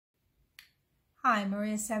Hi,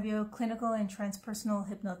 Maria Savio, clinical and transpersonal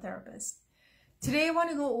hypnotherapist. Today I want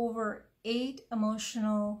to go over 8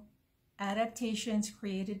 emotional adaptations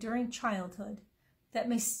created during childhood that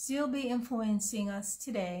may still be influencing us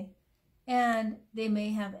today, and they may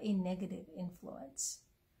have a negative influence.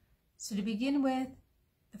 So to begin with,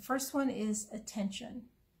 the first one is attention.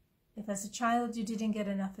 If as a child you didn't get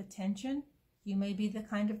enough attention, you may be the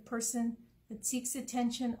kind of person that seeks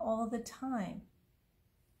attention all the time.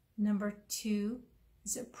 Number 2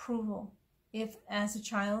 is approval. If as a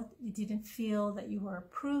child you didn't feel that you were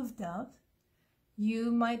approved of,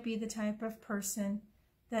 you might be the type of person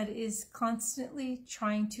that is constantly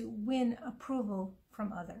trying to win approval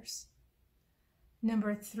from others.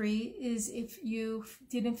 Number 3 is if you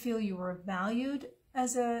didn't feel you were valued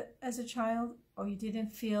as a child, or you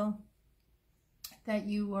didn't feel that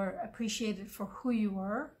you were appreciated for who you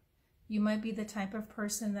were, you might be the type of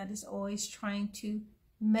person that is always trying to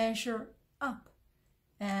measure up,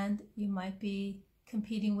 and you might be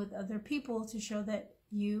competing with other people to show that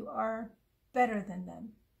you are better than them.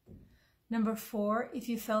 Number 4, if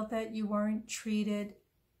you felt that you weren't treated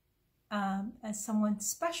as someone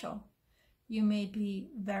special, you may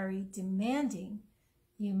be very demanding.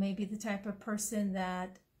 You may be the type of person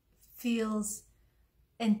that feels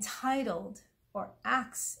entitled or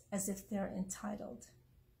acts as if they're entitled.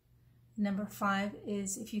 Number 5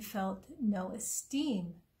 is if you felt no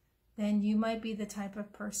esteem, then you might be the type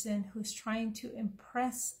of person who's trying to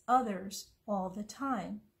impress others all the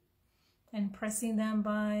time. Impressing them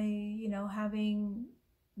by, having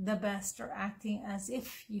the best or acting as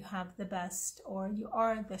if you have the best or you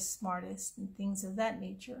are the smartest and things of that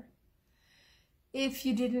nature. If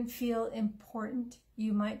you didn't feel important,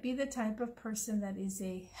 you might be the type of person that is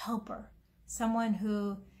a helper, someone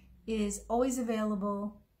who is always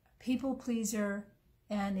available, people pleaser,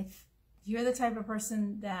 and if you're the type of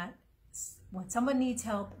person that when someone needs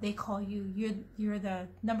help, they call you, you're the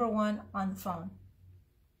number one on the phone.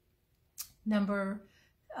 Number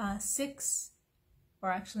 6,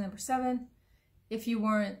 or actually number 7, if you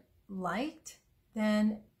weren't liked,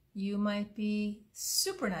 then you might be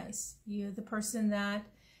super nice. You're the person that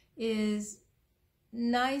is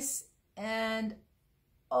nice and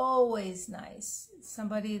always nice.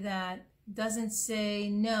 Somebody that doesn't say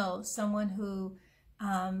no. Someone who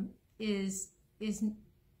is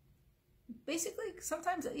basically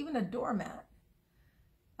sometimes even a doormat.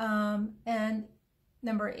 And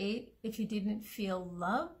number 8, if you didn't feel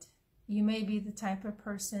loved, you may be the type of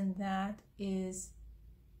person that is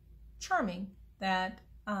charming, that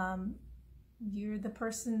you're the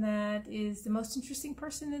person that is the most interesting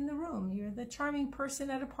person in the room. You're the charming person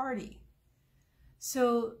at a party.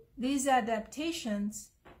 So these adaptations,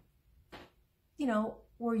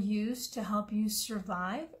 were used to help you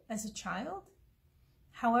survive as a child.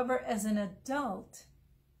 However, as an adult,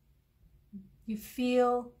 you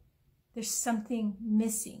feel there's something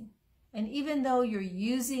missing. And even though you're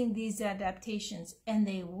using these adaptations and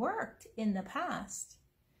they worked in the past,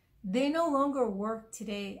 they no longer work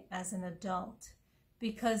today as an adult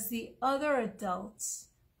because the other adults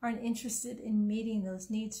aren't interested in meeting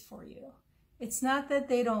those needs for you. It's not that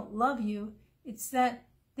they don't love you, it's that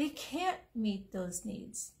they can't meet those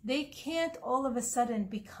needs. They can't all of a sudden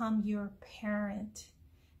become your parent.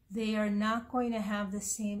 They are not going to have the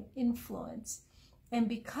same influence. And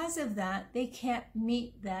because of that, they can't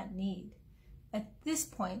meet that need. At this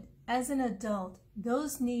point, as an adult,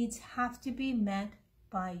 those needs have to be met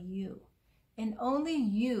by you. And only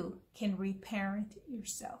you can reparent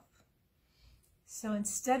yourself. So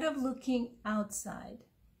instead of looking outside,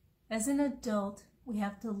 as an adult, we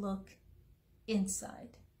have to look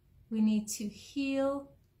inside. We need to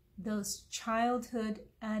heal those childhood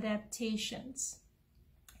adaptations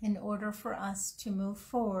in order for us to move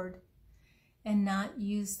forward and not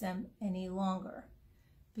use them any longer.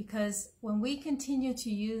 Because when we continue to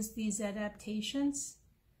use these adaptations,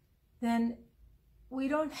 then we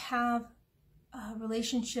don't have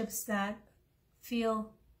relationships that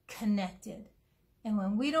feel connected. And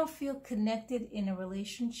when we don't feel connected in a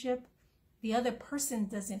relationship, the other person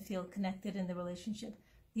doesn't feel connected in the relationship.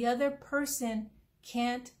 The other person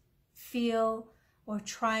can't feel or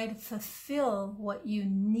try to fulfill what you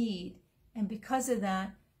need. And because of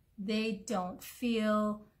that, they don't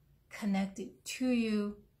feel connected to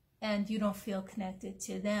you and you don't feel connected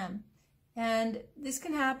to them. And this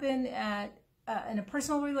can happen in a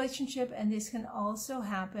personal relationship, and this can also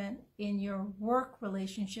happen in your work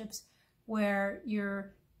relationships where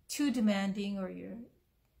you're too demanding, or you're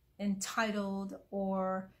entitled,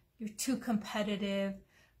 or you're too competitive,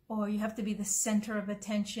 or you have to be the center of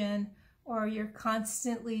attention, or you're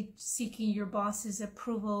constantly seeking your boss's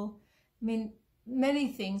approval. I mean, many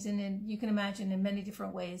things, and then you can imagine in many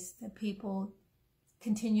different ways that people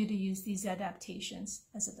continue to use these adaptations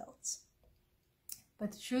as adults.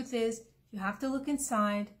 But the truth is, you have to look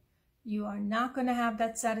inside. You are not going to have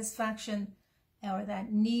that satisfaction or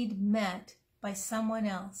that need met by someone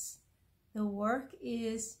else. The work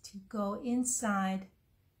is to go inside,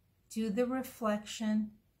 do the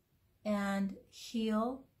reflection, and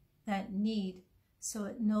heal that need so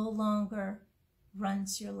it no longer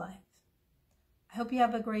runs your life. I hope you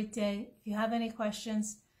have a great day. If you have any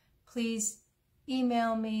questions, please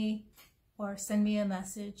email me or send me a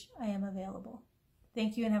message. I am available.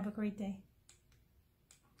 Thank you and have a great day.